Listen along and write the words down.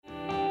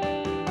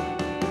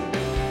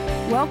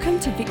Welcome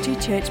to Victory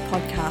Church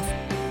Podcast.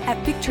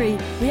 At Victory,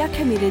 we are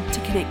committed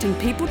to connecting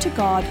people to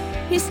God,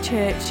 His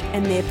church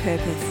and their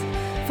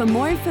purpose. For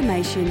more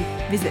information,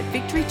 visit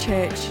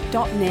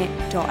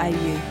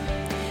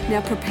victorychurch.net.au.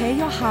 Now prepare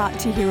your heart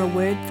to hear a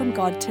word from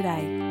God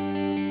today.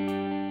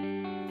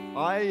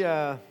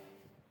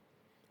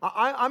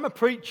 I'm a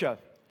preacher,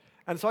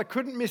 and so I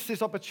couldn't miss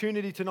this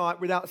opportunity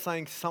tonight without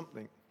saying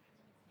something.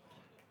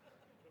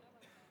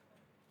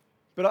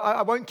 But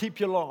I won't keep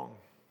you long.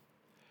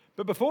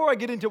 But before I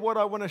get into what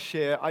I want to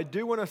share, I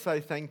do want to say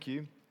thank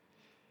you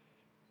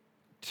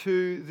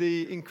to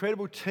the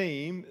incredible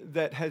team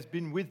that has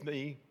been with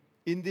me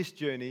in this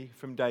journey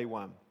from day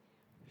one.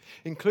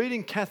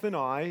 Including Kath and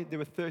I, there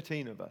were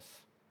 13 of us.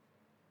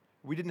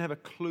 We didn't have a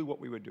clue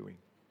what we were doing.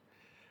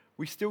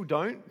 We still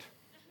don't.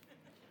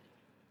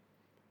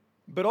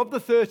 But of the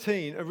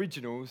 13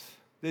 originals,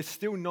 there's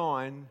still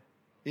 9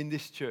 in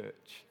this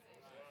church.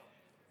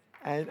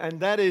 And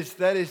that is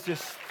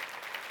just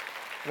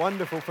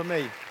wonderful for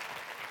me.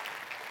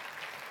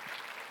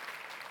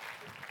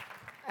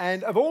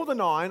 And of all the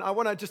 9, I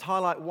want to just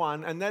highlight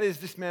one, and that is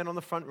this man on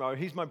the front row.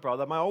 He's my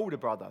brother, my older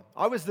brother.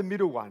 I was the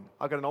middle one.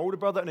 I've got an older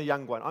brother and a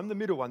young one. I'm the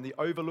middle one, the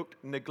overlooked,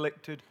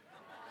 neglected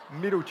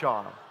middle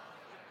child.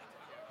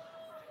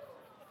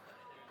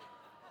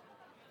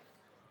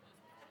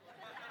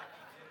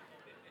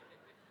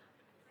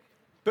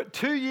 But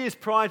 2 years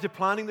prior to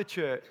planting the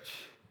church,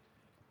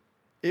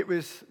 it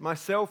was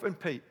myself and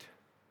Pete,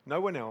 no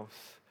one else,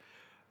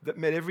 that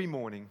met every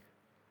morning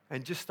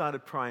and just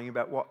started praying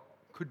about what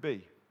could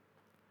be,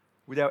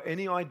 without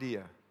any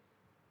idea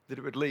that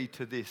it would lead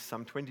to this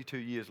some 22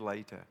 years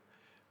later.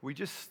 We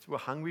just were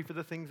hungry for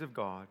the things of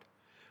God.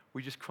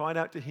 We just cried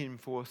out to Him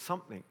for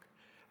something.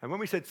 And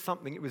when we said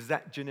something, it was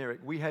that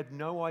generic. We had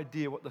no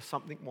idea what the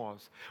something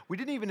was. We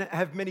didn't even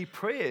have many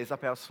prayers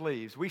up our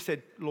sleeves. We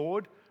said,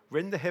 Lord,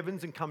 rend the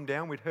heavens and come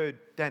down. We'd heard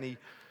Danny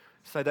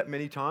say that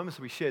many times,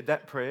 so we shared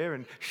that prayer,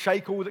 and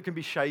shake all that can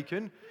be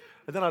shaken.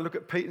 And then I look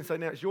at Pete and say,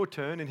 now it's your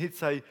turn, and he'd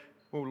say,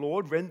 well,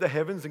 Lord, rend the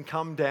heavens and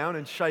come down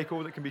and shake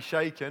all that can be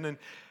shaken.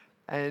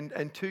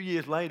 And 2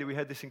 years later, we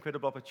had this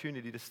incredible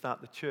opportunity to start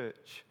the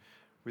church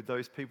with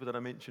those people that I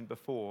mentioned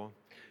before.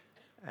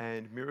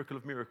 And miracle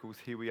of miracles,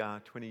 here we are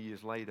 20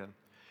 years later.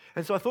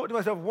 And so I thought to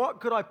myself, what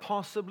could I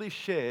possibly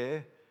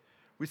share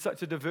with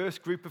such a diverse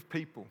group of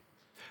people?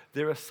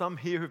 There are some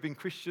here who've been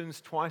Christians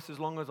twice as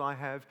long as I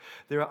have.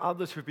 There are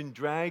others who've been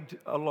dragged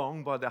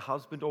along by their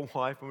husband or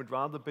wife and would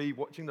rather be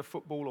watching the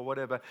football or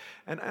whatever.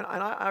 And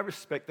I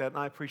respect that and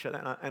I appreciate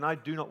that, and I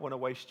do not want to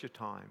waste your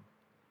time.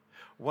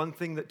 One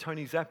thing that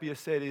Tony Zappia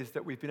said is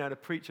that we've been able to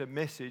preach a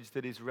message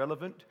that is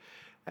relevant,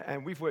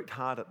 and we've worked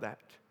hard at that.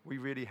 We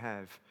really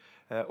have.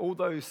 All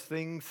those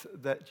things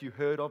that you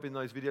heard of in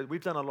those videos,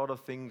 we've done a lot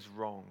of things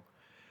wrong.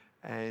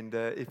 And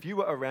if you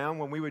were around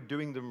when we were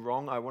doing them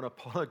wrong, I want to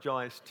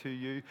apologize to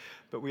you,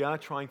 but we are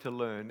trying to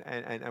learn,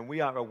 and we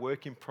are a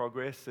work in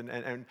progress,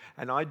 and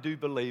I do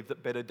believe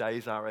that better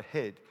days are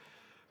ahead.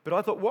 But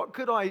I thought, what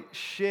could I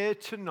share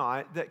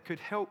tonight that could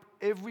help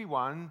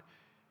everyone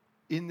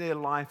in their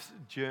life's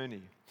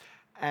journey?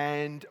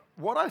 And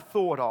what I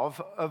thought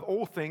of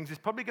all things, is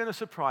probably going to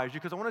surprise you,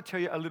 because I want to tell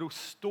you a little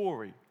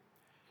story.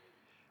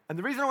 And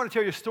the reason I want to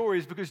tell you a story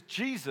is because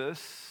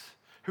Jesus,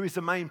 who is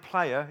the main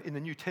player in the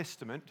New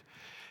Testament,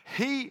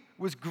 he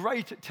was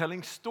great at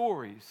telling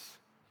stories.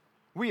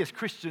 We as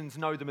Christians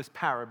know them as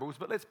parables,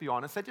 but let's be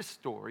honest, they're just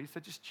stories,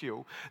 they're just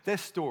chill, they're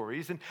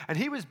stories. And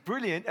he was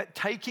brilliant at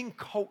taking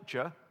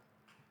culture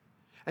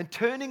and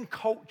turning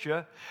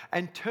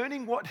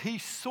what he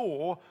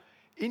saw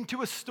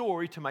into a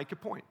story to make a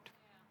point.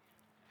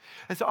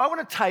 And so I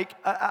want to take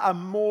a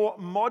more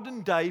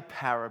modern day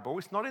parable.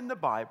 It's not in the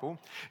Bible.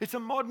 It's a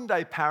modern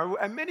day parable.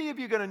 And many of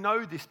you are going to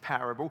know this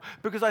parable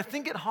because I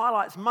think it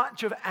highlights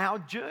much of our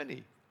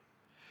journey.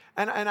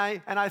 And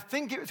I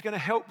think it's going to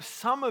help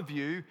some of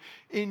you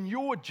in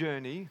your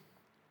journey,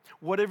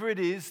 whatever it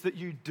is that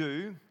you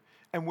do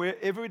and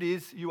wherever it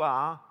is you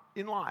are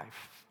in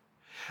life.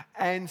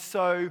 And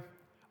so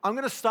I'm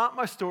going to start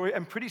my story,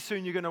 and pretty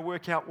soon you're going to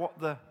work out what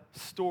the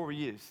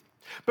story is.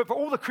 But for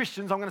all the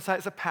Christians, I'm going to say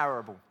it's a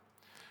parable.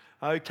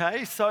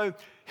 Okay, so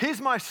here's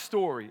my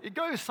story. It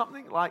goes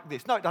something like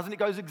this. No, it doesn't. It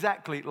goes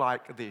exactly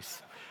like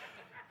this.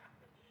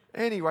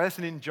 Anyway, that's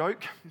an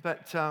in-joke.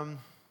 But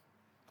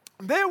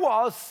there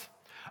was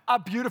a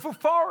beautiful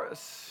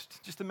forest.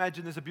 Just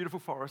imagine there's a beautiful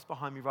forest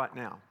behind me right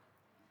now.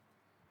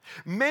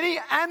 Many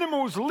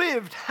animals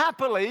lived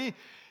happily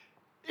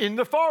in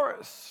the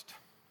forest.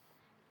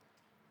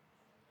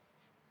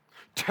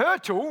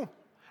 Turtle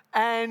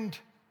and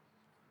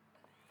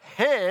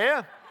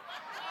hare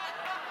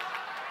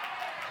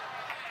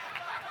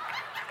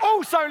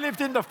also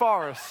lived in the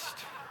forest.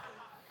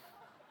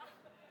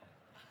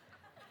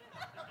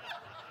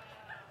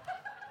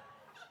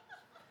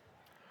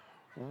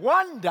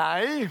 One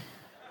day,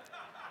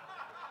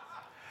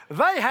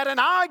 they had an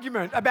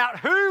argument about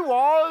who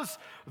was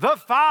the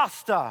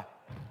faster.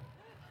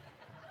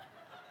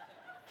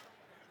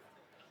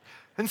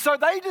 And so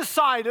they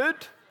decided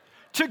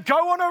to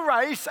go on a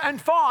race and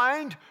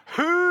find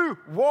who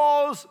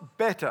was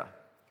better.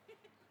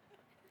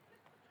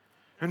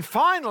 And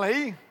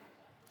finally,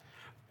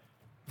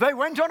 they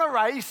went on a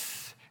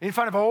race in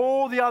front of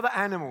all the other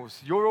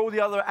animals. You're all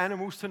the other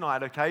animals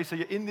tonight, okay? So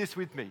you're in this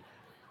with me.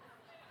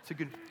 It's a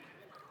good...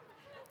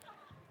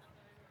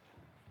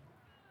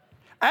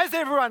 As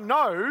everyone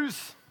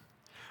knows,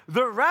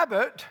 the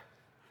rabbit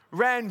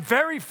ran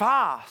very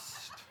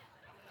fast.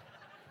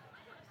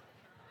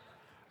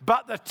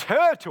 But the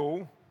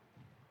turtle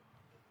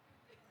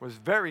was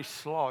very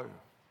slow.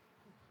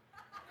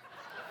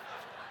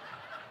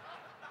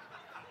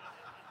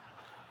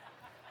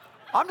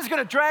 I'm just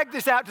going to drag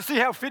this out to see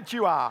how fit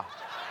you are.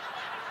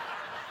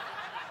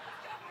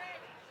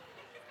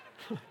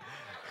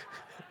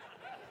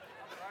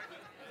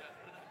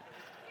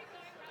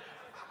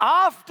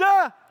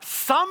 After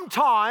some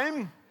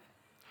time,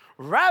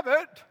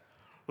 Rabbit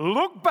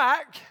looked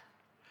back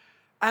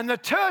and the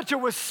turtle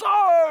was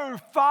so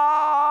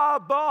far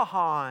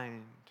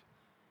behind.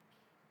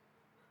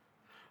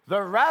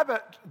 The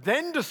rabbit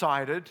then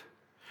decided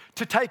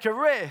to take a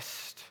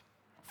rest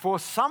for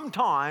some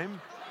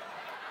time.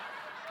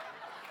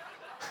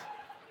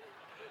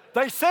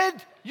 They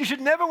said you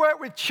should never work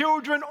with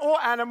children or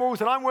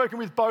animals, and I'm working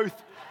with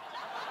both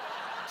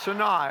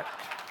tonight.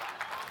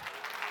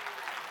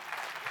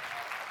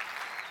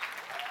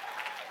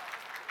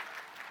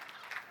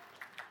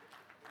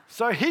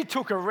 So he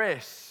took a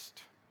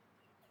rest.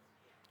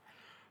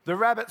 The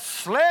rabbit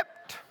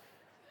slept,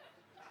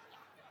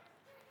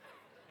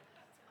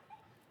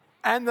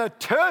 and the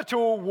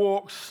turtle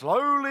walked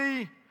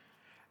slowly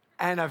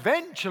and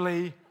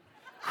eventually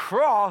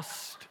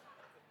crossed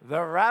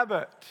the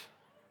rabbit.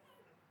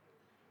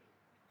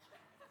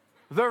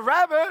 The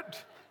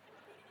rabbit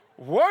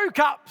woke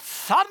up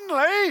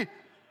suddenly,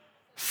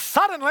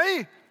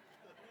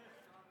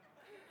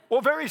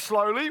 or very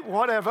slowly,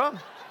 whatever,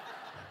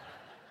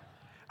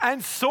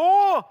 and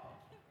saw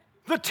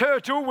the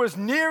turtle was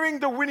nearing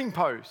the winning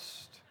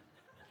post.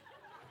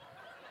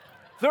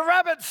 The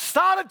rabbit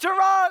started to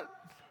run.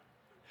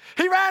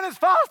 He ran as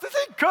fast as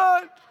he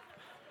could.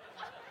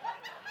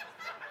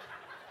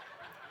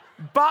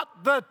 But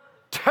the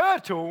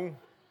turtle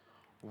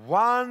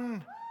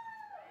won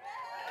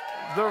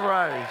the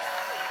race.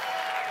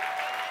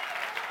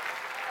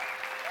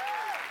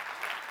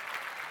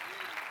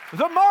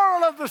 The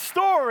moral of the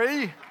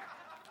story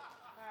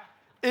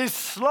is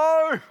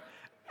slow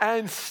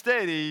and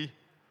steady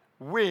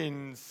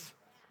wins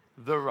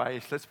the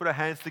race. Let's put our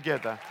hands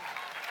together.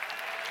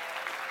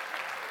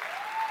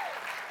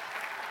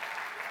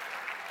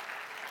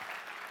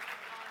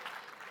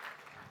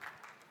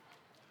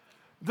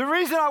 The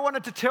reason I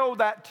wanted to tell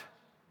that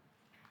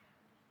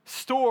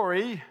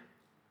story,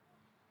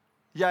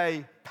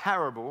 yea,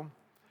 parable,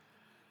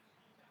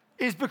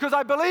 is because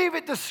I believe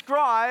it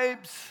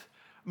describes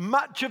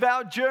much of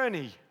our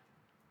journey.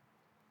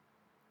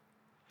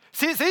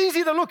 See, it's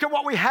easy to look at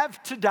what we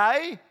have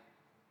today.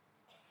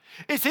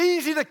 It's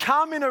easy to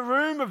come in a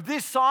room of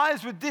this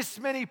size with this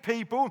many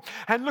people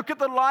and look at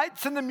the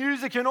lights and the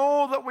music and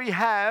all that we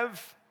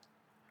have.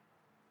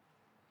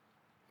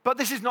 But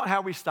this is not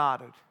how we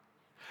started.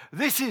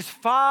 This is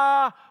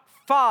far,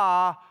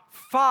 far,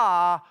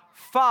 far,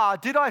 far.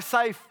 Did I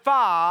say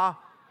far?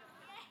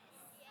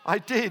 I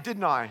did,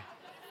 didn't I?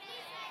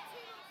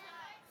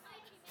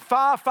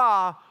 Far,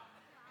 far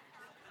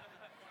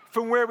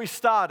from where we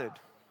started.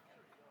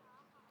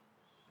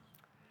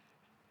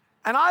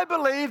 And I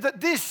believe that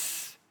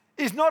this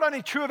is not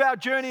only true of our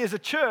journey as a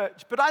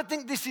church, but I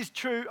think this is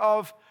true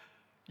of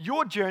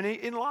your journey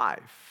in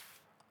life.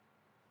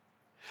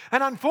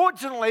 And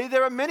unfortunately,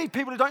 there are many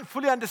people who don't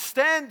fully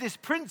understand this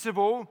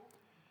principle,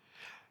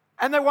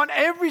 and they want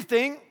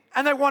everything,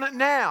 and they want it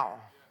now.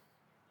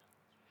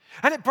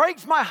 And it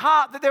breaks my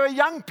heart that there are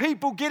young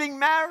people getting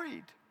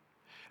married,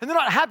 and they're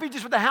not happy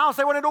just with the house,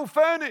 they want it all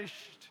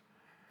furnished.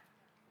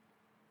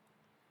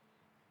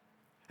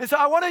 And so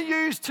I want to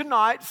use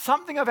tonight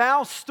something of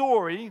our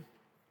story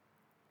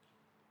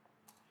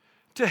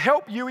to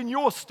help you in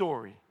your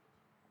story.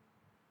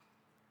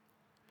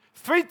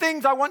 3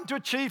 things I want to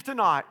achieve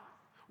tonight.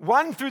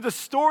 1, through the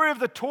story of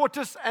the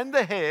tortoise and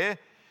the hare,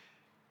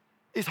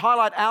 is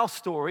highlight our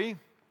story,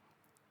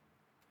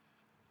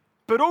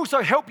 but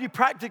also help you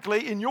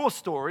practically in your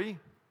story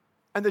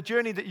and the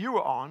journey that you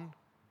are on,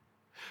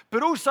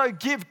 but also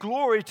give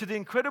glory to the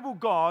incredible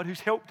God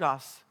who's helped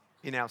us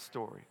in our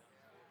story.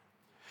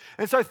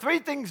 And so 3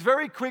 things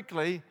very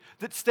quickly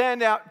that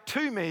stand out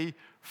to me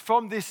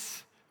from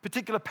this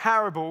particular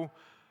parable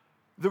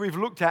that we've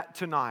looked at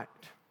tonight.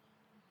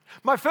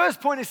 My first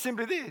point is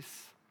simply this.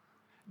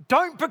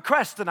 Don't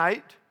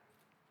procrastinate.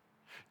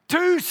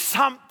 Do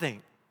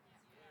something.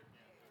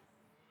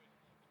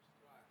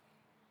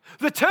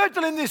 The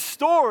turtle in this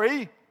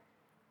story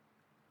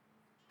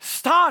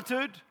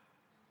started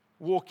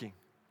walking.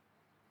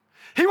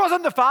 He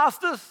wasn't the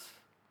fastest,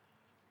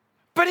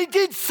 but he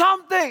did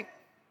something.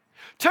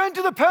 Turn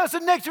to the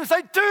person next to him and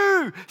say,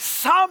 do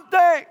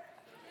something.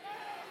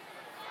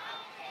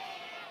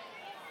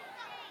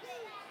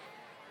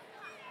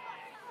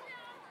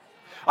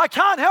 I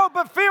can't help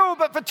but feel,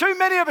 but for too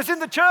many of us in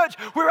the church,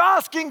 we're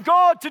asking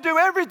God to do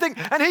everything.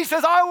 And He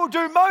says, I will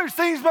do most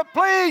things, but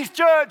please,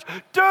 church,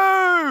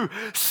 do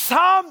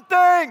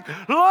something.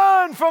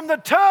 Learn from the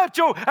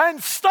turtle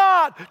and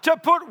start to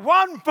put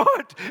one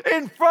foot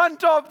in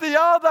front of the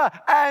other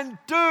and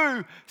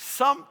do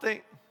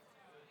something.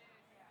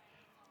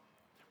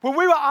 When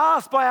we were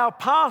asked by our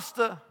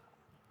pastor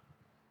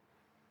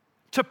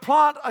to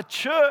plant a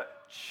church,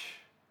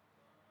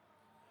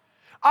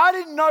 I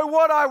didn't know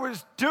what I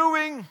was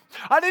doing.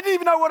 I didn't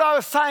even know what I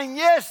was saying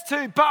yes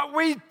to, but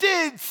we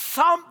did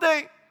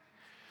something.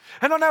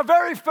 And on our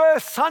very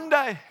first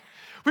Sunday,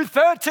 with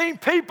 13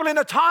 people in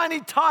a tiny,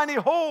 tiny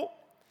hall,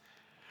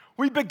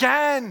 we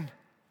began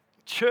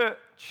church.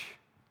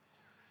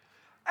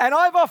 And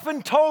I've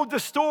often told the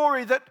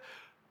story that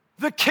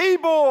the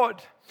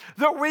keyboard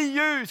that we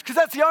used, because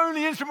that's the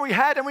only instrument we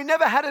had and we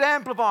never had it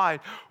amplified,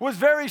 was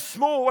very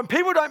small. And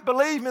people don't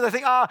believe me. They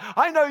think,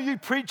 I know you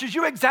preachers,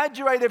 you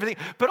exaggerate everything.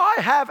 But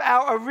I have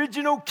our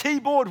original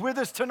keyboard with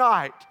us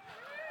tonight.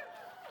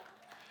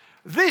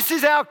 This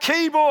is our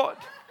keyboard.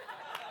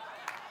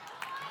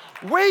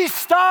 We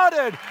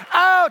started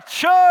our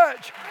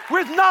church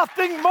with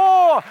nothing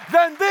more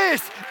than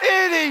this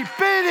itty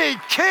bitty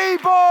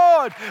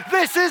keyboard.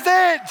 This is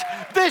it.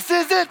 This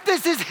is it.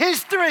 This is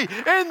history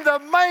in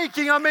the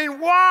making. I mean,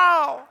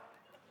 wow.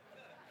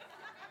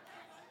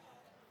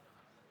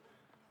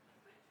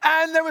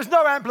 And there was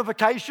no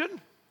amplification.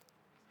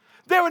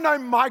 There were no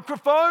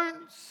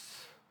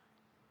microphones.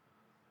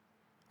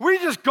 We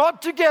just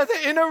got together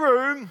in a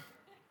room,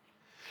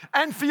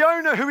 and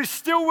Fiona, who is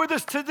still with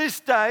us to this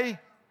day,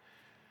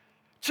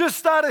 just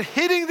started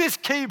hitting this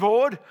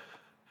keyboard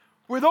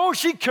with all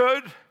she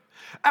could,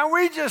 and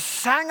we just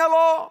sang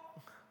along.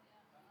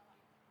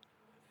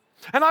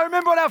 And I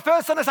remember on our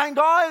first Sunday saying,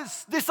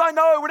 guys, this I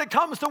know, when it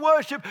comes to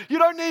worship, you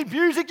don't need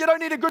music, you don't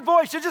need a good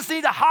voice, you just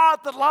need a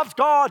heart that loves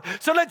God.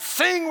 So let's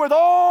sing with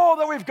all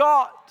that we've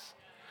got.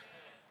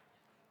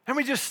 And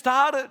we just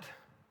started.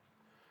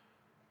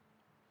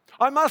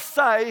 I must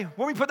say,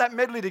 when we put that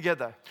medley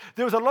together,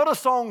 there was a lot of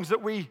songs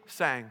that we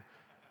sang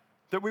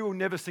that we will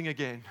never sing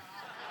again.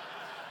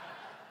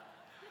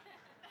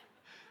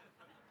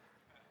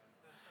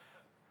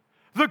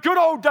 The good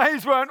old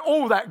days weren't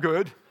all that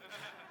good.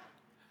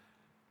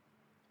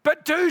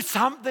 But do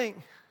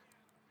something.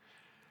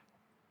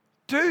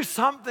 Do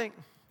something.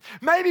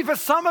 Maybe for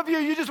some of you,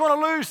 you just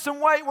want to lose some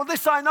weight. Well,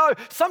 this I know.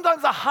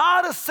 Sometimes the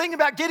hardest thing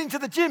about getting to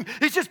the gym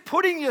is just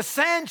putting your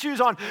sand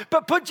shoes on.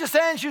 But put your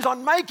sand shoes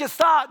on. Make a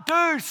start.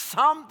 Do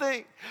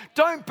something.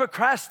 Don't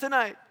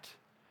procrastinate.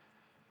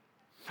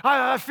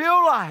 I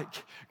feel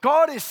like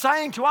God is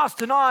saying to us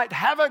tonight,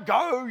 have a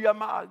go, you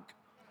mug.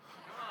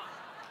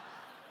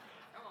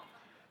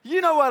 You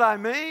know what I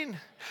mean.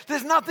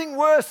 There's nothing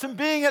worse than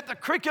being at the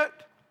cricket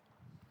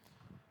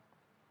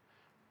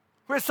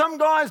where some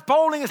guy's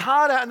bowling his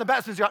heart out and the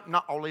batsman's going,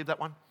 no, I'll leave that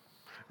one.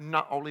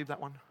 No, I'll leave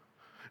that one.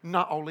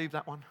 No, I'll leave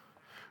that one.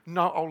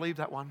 No, I'll leave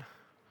that one.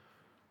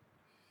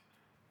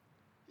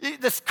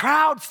 This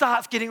crowd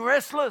starts getting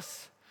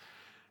restless.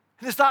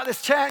 And they start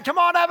this chant, come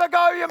on, have a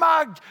go, you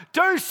mug.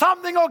 Do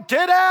something or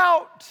get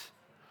out.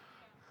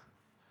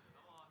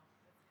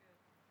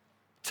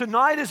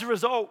 Tonight, as a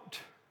result,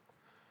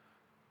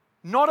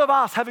 not of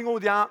us having all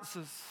the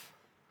answers,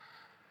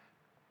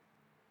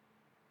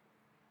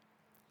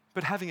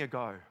 but having a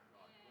go.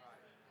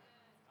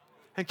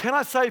 And can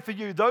I say for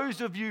you,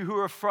 those of you who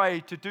are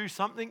afraid to do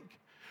something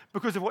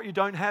because of what you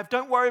don't have,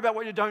 don't worry about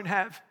what you don't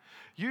have.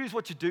 Use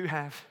what you do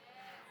have.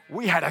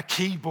 We had a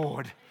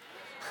keyboard.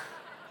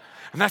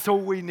 And that's all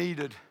we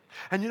needed.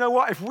 And you know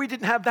what? If we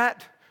didn't have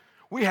that,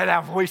 we had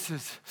our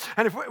voices.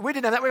 And if we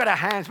didn't have that, we got our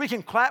hands. We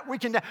can clap. We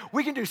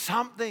can do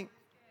something.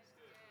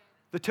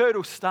 The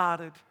turtle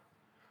started.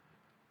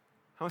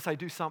 I want to say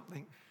do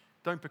something.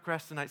 Don't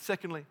procrastinate.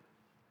 Secondly,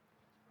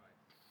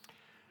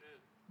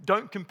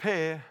 don't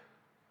compare.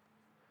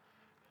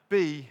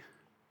 Be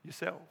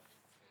yourself.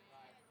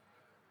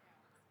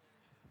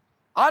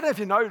 I don't know if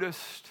you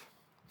noticed,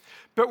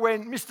 but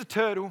when Mr.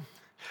 Turtle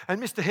and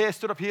Mr. Hare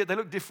stood up here, they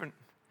look different.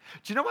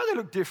 Do you know why they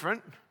look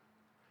different?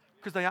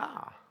 Because they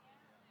are.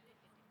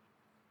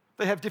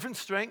 They have different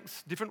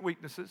strengths, different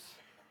weaknesses.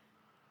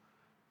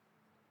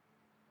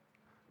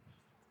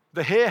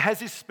 The hare has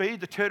his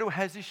speed, the turtle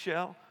has his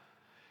shell.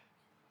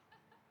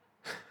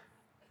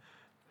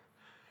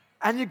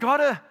 And you've got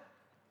to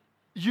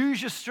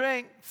use your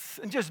strengths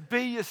and just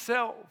be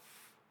yourself.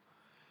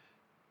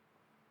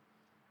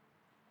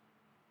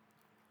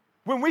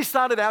 When we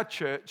started our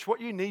church, what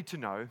you need to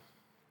know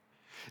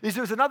is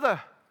there was another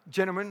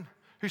gentleman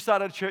who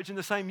started a church in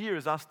the same year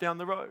as us down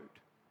the road.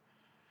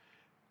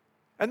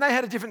 And they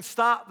had a different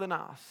start than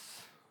us.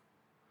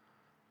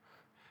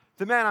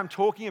 The man I'm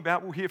talking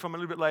about, we'll hear from a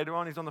little bit later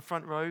on, he's on the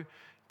front row,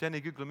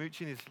 Danny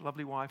Guglielmucci and his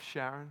lovely wife,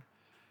 Sharon.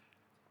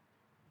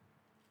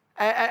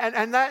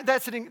 And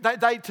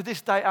they, to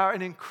this day, are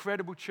an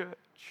incredible church.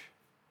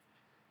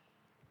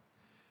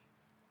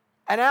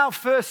 And our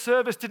first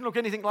service didn't look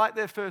anything like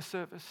their first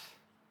service.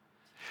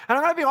 And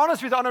I'm going to be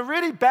honest with you, on a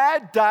really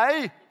bad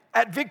day,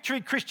 at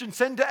Victory Christian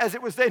Centre, as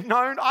it was then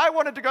known, I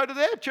wanted to go to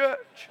their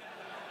church.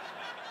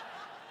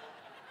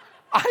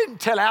 I didn't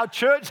tell our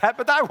church that,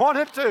 but they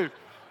wanted to.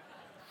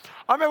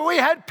 I mean, we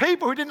had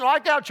people who didn't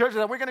like our church. They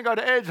said, we're going to go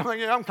to Edge. I'm like,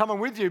 yeah, I'm coming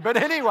with you. But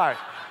anyway, it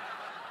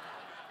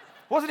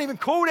wasn't even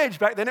called Edge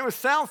back then. It was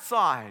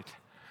Southside.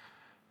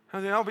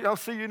 I said, I'll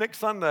see you next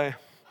Sunday.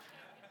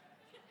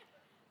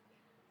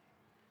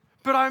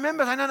 But I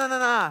remember saying,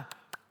 no.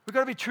 We've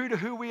got to be true to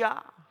who we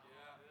are.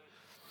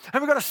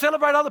 And we've got to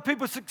celebrate other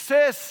people's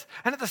success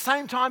and at the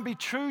same time be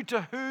true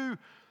to who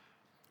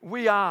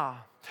we are.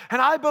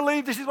 And I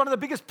believe this is one of the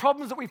biggest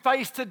problems that we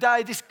face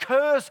today, this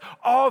curse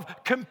of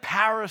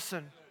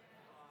comparison.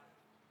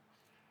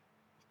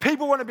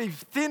 People want to be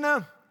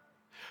thinner.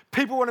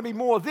 People want to be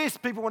more this.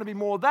 People want to be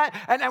more that.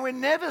 And we're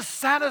never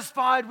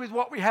satisfied with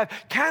what we have.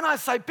 Can I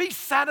say, be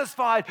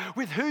satisfied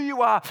with who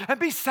you are and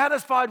be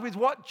satisfied with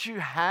what you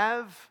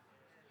have?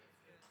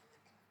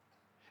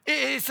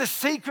 It's a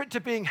secret to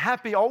being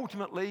happy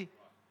ultimately.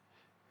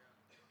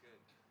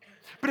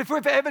 But if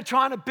we're ever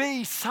trying to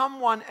be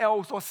someone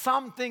else or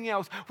something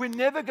else, we're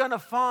never going to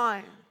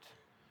find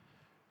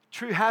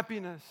true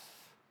happiness.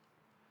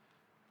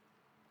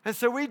 And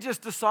so we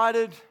just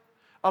decided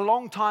a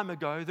long time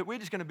ago that we're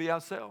just going to be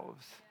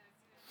ourselves.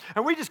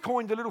 And we just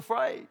coined a little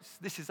phrase,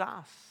 this is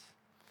us.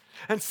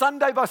 And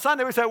Sunday by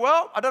Sunday we say,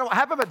 well, I don't know what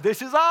happened, but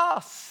this is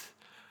us.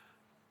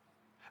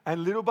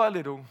 And little by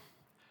little,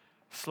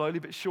 slowly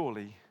but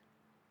surely,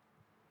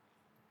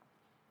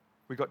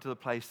 we got to the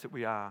place that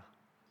we are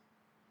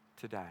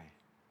today.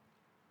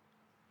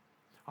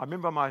 I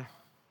remember my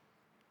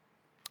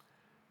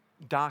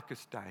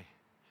darkest day.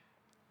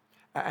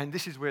 And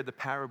this is where the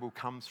parable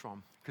comes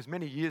from. Because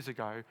many years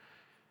ago,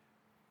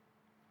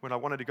 when I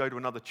wanted to go to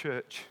another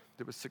church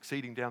that was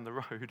succeeding down the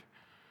road,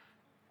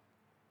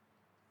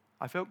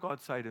 I felt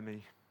God say to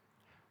me,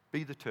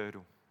 be the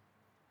turtle.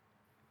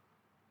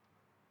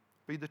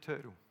 Be the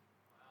turtle.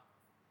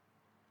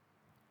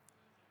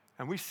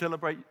 And we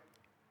celebrate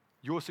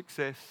your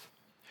success,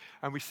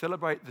 and we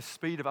celebrate the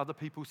speed of other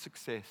people's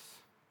success.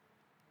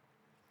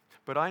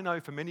 But I know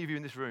for many of you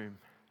in this room,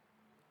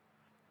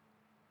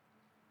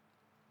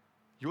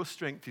 your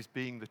strength is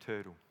being the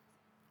turtle.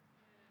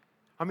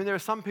 I mean, there are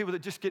some people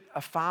that just get a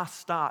fast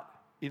start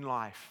in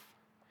life,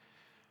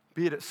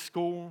 be it at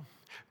school,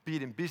 be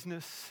it in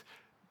business,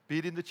 be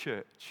it in the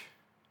church.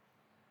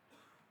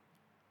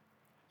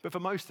 But for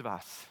most of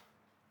us,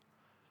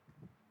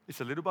 it's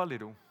a little by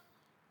little,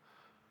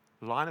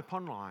 line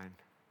upon line.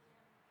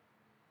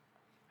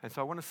 And so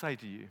I want to say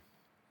to you,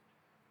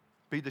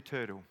 be the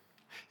turtle.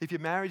 If your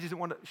marriage isn't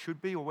what it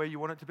should be or where you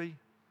want it to be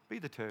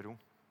the turtle.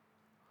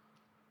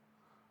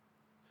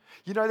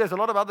 You know, there's a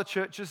lot of other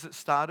churches that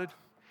started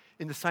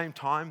in the same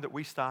time that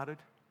we started.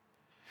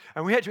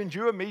 And we had to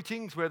endure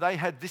meetings where they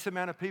had this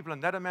amount of people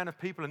and that amount of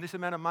people and this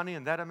amount of money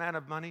and that amount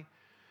of money.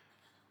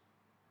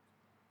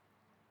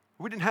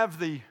 We didn't have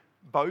the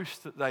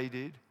boast that they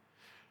did.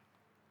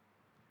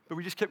 But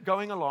we just kept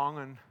going along,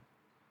 and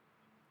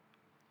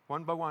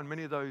one by one,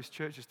 many of those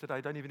churches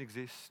today don't even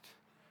exist.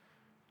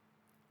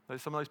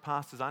 Some of those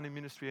pastors aren't in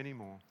ministry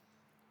anymore,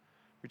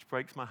 which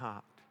breaks my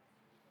heart.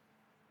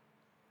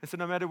 And so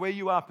no matter where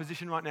you are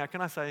positioned right now,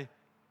 can I say,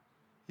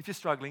 if you're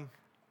struggling,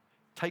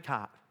 take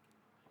heart.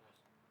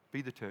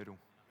 Be the turtle.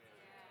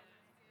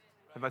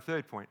 And my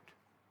third point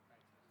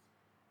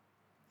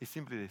is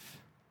simply this.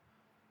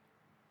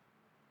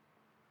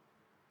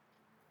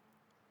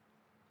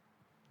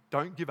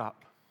 Don't give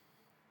up.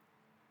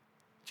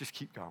 Just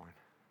keep going.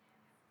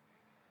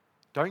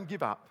 Don't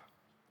give up.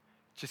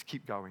 Just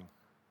keep going.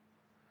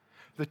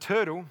 The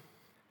turtle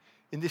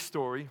in this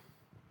story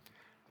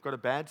got a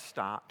bad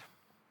start.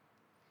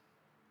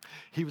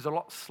 He was a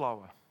lot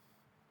slower,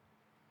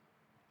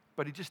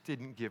 but he just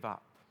didn't give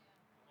up.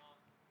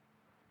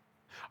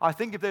 I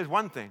think if there's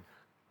one thing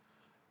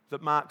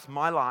that marks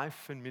my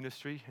life and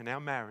ministry and our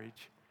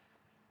marriage,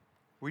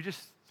 we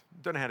just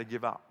don't know how to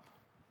give up.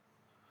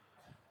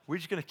 We're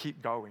just going to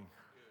keep going.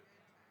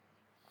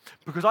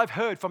 Because I've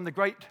heard from the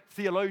great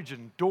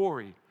theologian,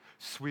 Dory,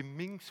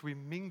 swimming,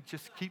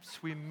 just keep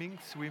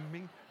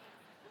swimming.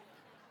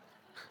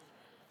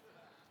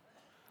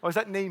 Or is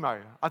that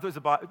Nemo? I thought it was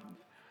a Bible.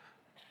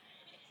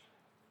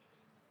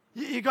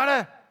 You got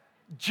to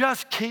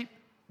just keep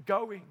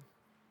going.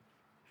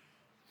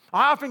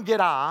 I often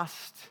get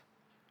asked,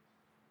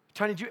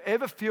 Tony, do you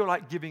ever feel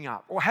like giving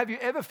up? Or have you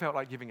ever felt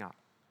like giving up?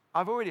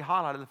 I've already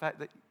highlighted the fact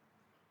that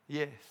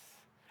yes,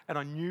 and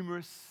on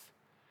numerous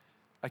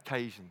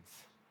occasions.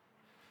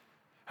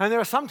 And there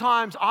are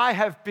sometimes I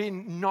have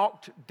been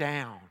knocked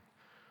down.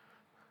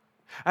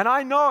 And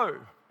I know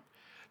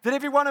that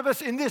every one of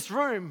us in this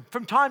room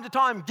from time to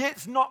time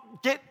gets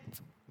knocked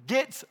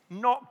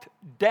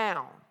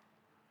down.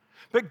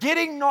 But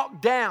getting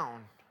knocked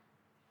down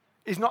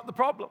is not the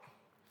problem.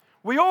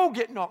 We all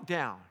get knocked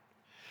down.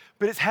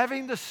 But it's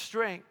having the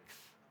strength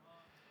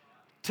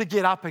to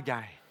get up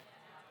again.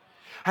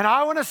 And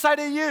I want to say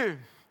to you,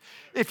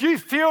 if you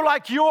feel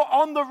like you're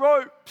on the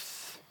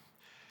ropes,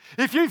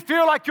 if you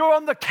feel like you're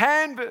on the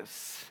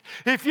canvas,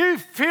 If you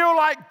feel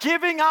like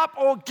giving up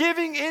or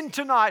giving in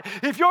tonight,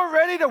 if you're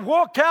ready to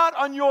walk out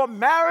on your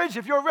marriage,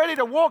 if you're ready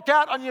to walk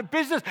out on your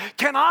business,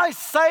 can I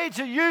say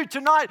to you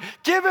tonight,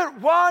 give it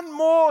one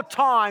more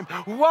time,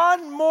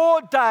 one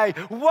more day,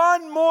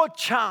 one more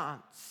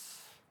chance.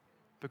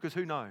 Because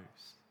who knows?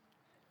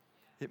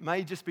 It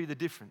may just be the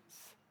difference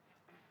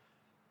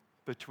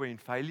between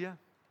failure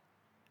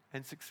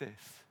and success.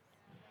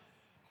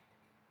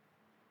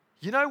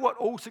 You know what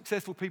all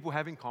successful people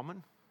have in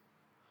common?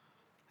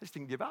 They just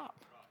didn't give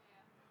up.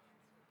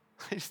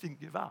 They just didn't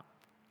give up.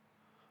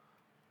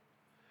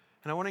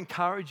 And I want to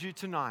encourage you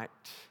tonight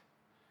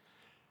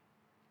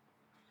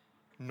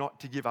not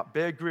to give up.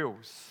 Bear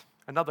Grylls,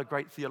 another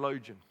great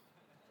theologian,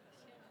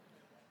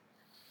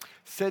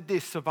 said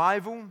this: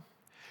 survival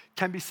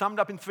can be summed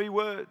up in 3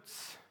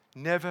 words: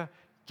 never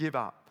give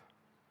up.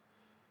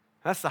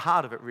 That's the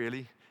heart of it,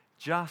 really.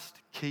 Just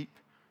keep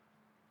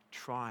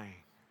trying.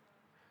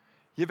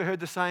 You ever heard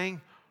the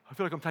saying, I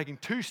feel like I'm taking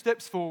 2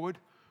 steps forward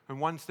and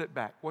 1 step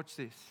back? Watch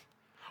this.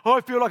 Oh,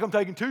 I feel like I'm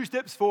taking 2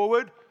 steps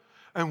forward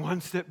and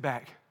 1 step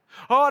back.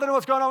 Oh, I don't know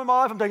what's going on in my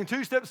life. I'm taking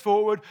 2 steps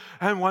forward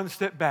and 1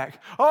 step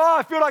back. Oh,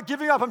 I feel like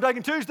giving up. I'm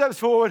taking 2 steps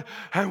forward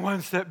and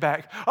 1 step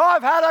back. Oh,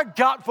 I've had a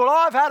gutful. Oh,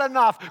 I've had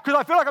enough because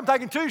I feel like I'm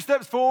taking 2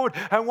 steps forward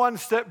and 1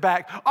 step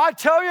back. I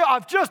tell you,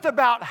 I've just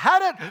about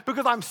had it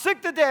because I'm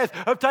sick to death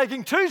of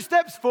taking 2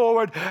 steps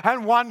forward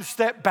and 1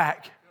 step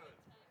back.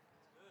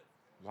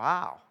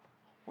 Wow.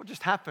 What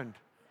just happened?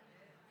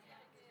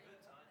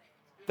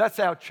 That's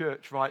our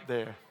church right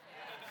there.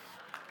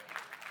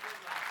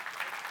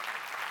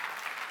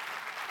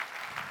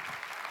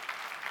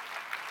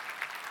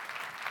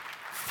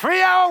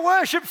 Three-hour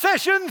worship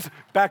sessions,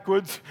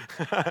 backwards.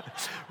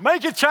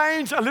 Make a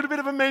change, a little bit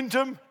of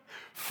momentum.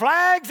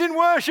 Flags in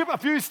worship, a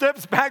few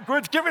steps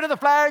backwards. Get rid of the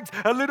flags,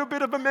 a little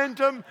bit of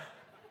momentum.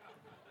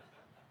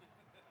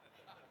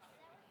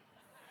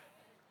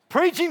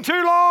 Preaching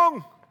too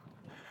long,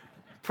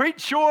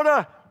 preach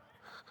shorter.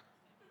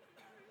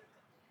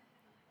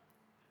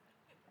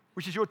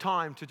 Which is your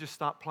time to just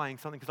start playing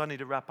something, because I need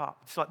to wrap up.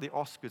 It's like the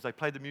Oscars. They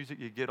play the music,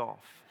 you get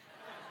off.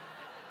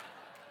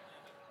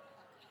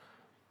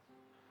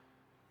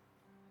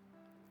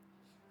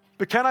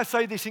 But can I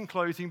say this in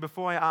closing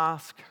before I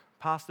ask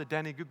Pastor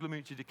Danny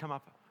Guglielmucci to come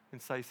up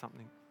and say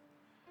something?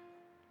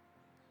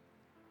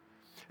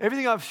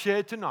 Everything I've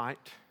shared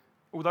tonight,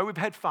 although we've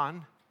had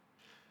fun,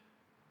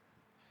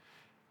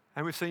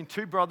 and we've seen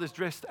 2 brothers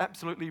dressed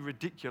absolutely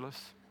ridiculous.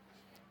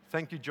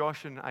 Thank you,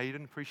 Josh and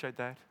Aiden. Appreciate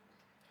that.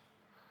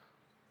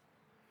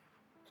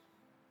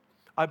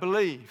 I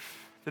believe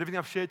that everything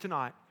I've shared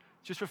tonight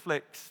just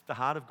reflects the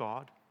heart of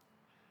God,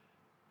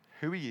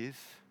 who He is,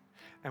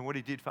 and what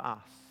He did for us.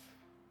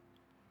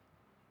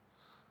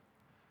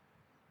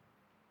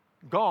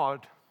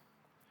 God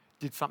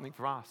did something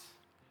for us.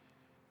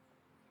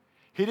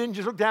 He didn't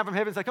just look down from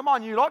heaven and say, come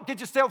on, you lot, get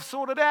yourself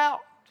sorted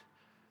out.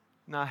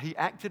 No, He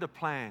acted a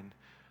plan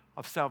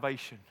of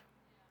salvation.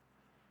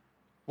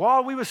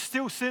 While we were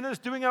still sinners,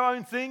 doing our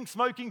own thing,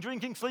 smoking,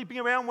 drinking, sleeping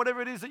around,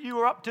 whatever it is that you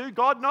were up to,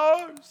 God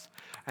knows.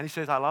 And He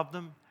says, I love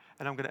them,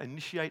 and I'm going to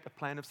initiate a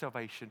plan of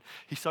salvation.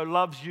 He so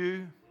loves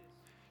you,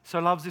 so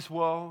loves this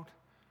world,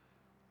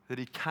 that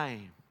He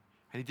came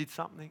and He did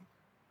something.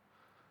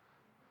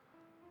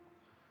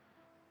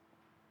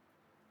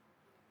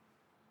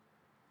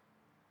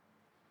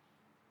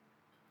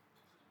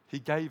 He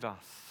gave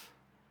us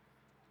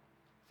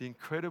the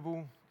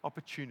incredible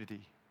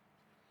opportunity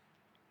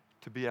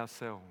to be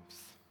ourselves.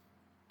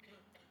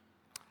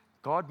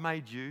 God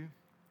made you,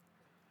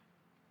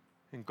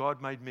 and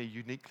God made me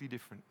uniquely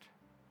different.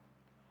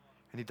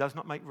 And He does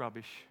not make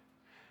rubbish.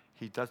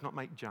 He does not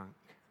make junk.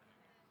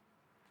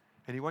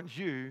 And He wants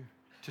you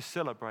to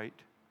celebrate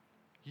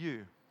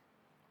you.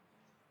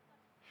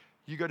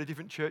 You go to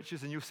different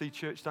churches and you'll see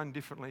church done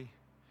differently.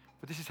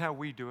 But this is how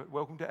we do it.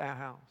 Welcome to our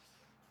house.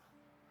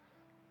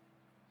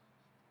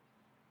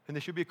 And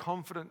there should be a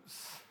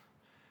confidence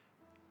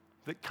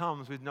that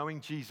comes with knowing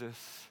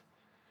Jesus,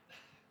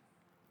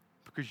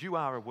 because you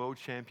are a world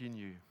champion,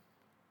 you.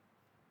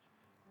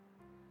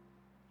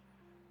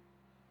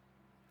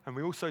 And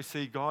we also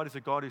see God as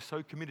a God who's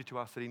so committed to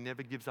us that He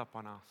never gives up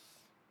on us.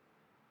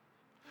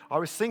 I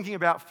was thinking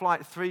about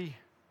Flight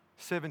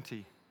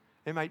 370,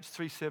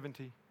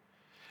 MH370,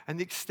 and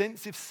the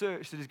extensive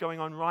search that is going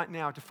on right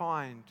now to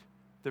find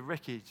the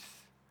wreckage,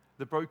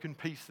 the broken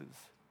pieces.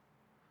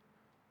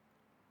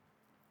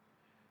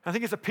 I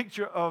think it's a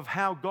picture of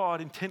how God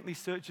intently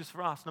searches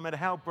for us, no matter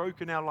how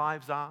broken our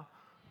lives are.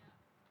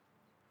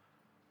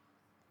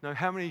 No,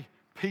 how many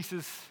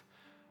pieces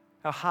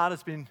our heart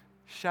has been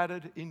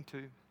shattered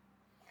into.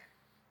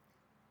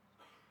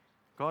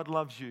 God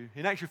loves you.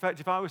 In actual fact,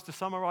 if I was to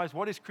summarize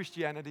what is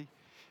Christianity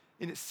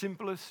in its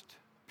simplest,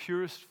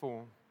 purest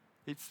form,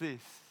 it's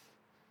this: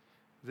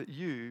 that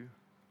you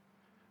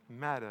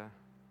matter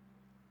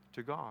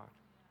to God.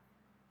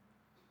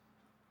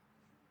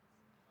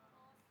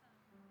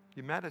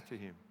 You matter to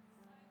Him.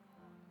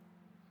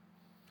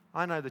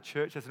 I know the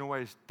church hasn't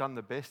always done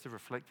the best of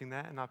reflecting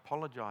that, and I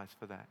apologize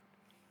for that.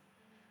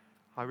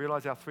 I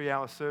realise our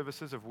 3-hour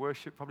services of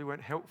worship probably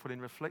weren't helpful in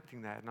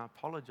reflecting that, and I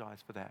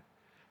apologise for that.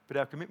 But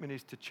our commitment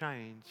is to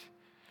change,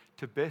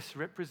 to best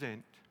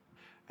represent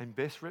and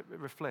best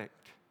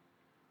reflect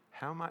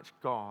how much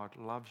God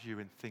loves you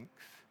and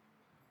thinks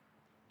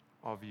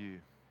of you.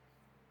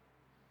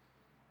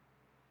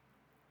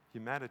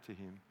 You matter to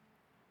him,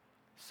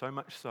 so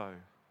much so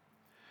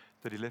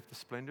that he left the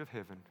splendour of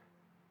heaven,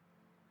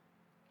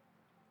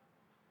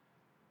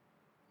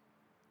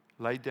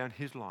 laid down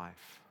his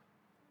life,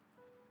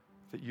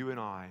 that you and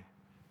I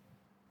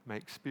may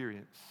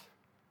experience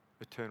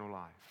eternal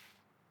life.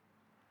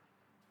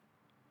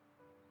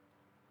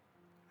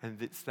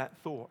 And it's that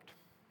thought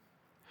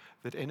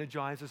that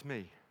energizes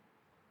me,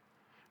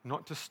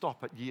 not to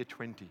stop at year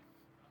 20.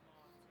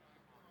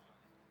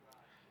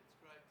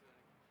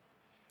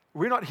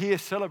 We're not here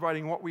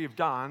celebrating what we have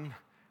done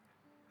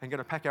and going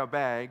to pack our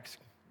bags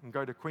and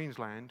go to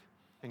Queensland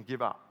and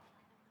give up.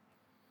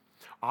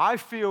 I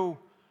feel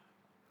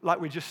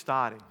like we're just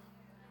starting.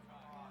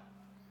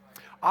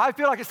 I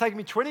feel like it's taken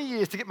me 20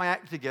 years to get my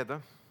act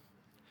together.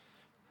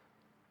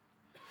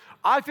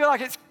 I feel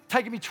like it's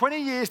taken me 20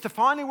 years to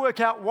finally work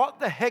out what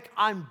the heck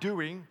I'm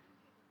doing.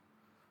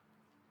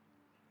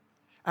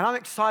 And I'm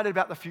excited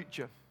about the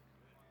future.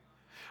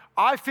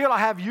 I feel I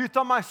have youth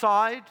on my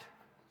side.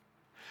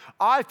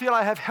 I feel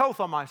I have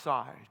health on my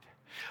side.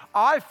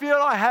 I feel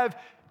I have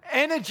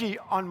energy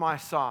on my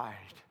side.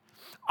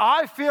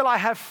 I feel I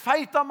have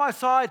faith on my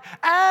side.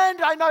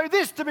 And I know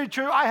this to be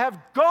true, I have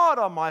God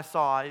on my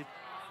side.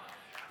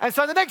 And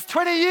so the next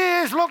 20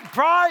 years look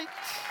bright.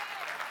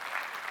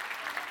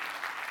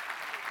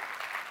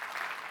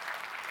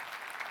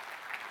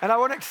 And I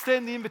want to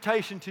extend the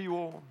invitation to you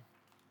all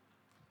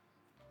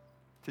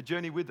to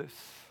journey with us.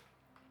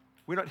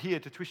 We're not here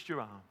to twist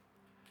your arm.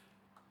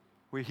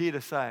 We're here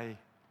to say,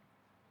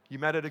 you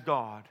matter to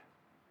God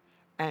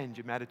and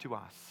you matter to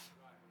us.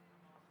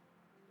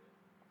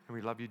 And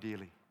we love you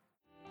dearly.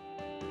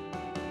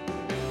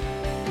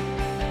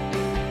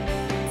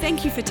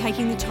 Thank you for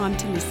taking the time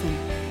to listen.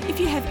 If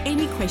you have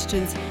any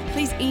questions,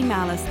 please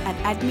email us at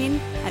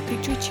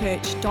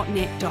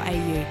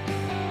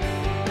admin@victorychurch.net.au.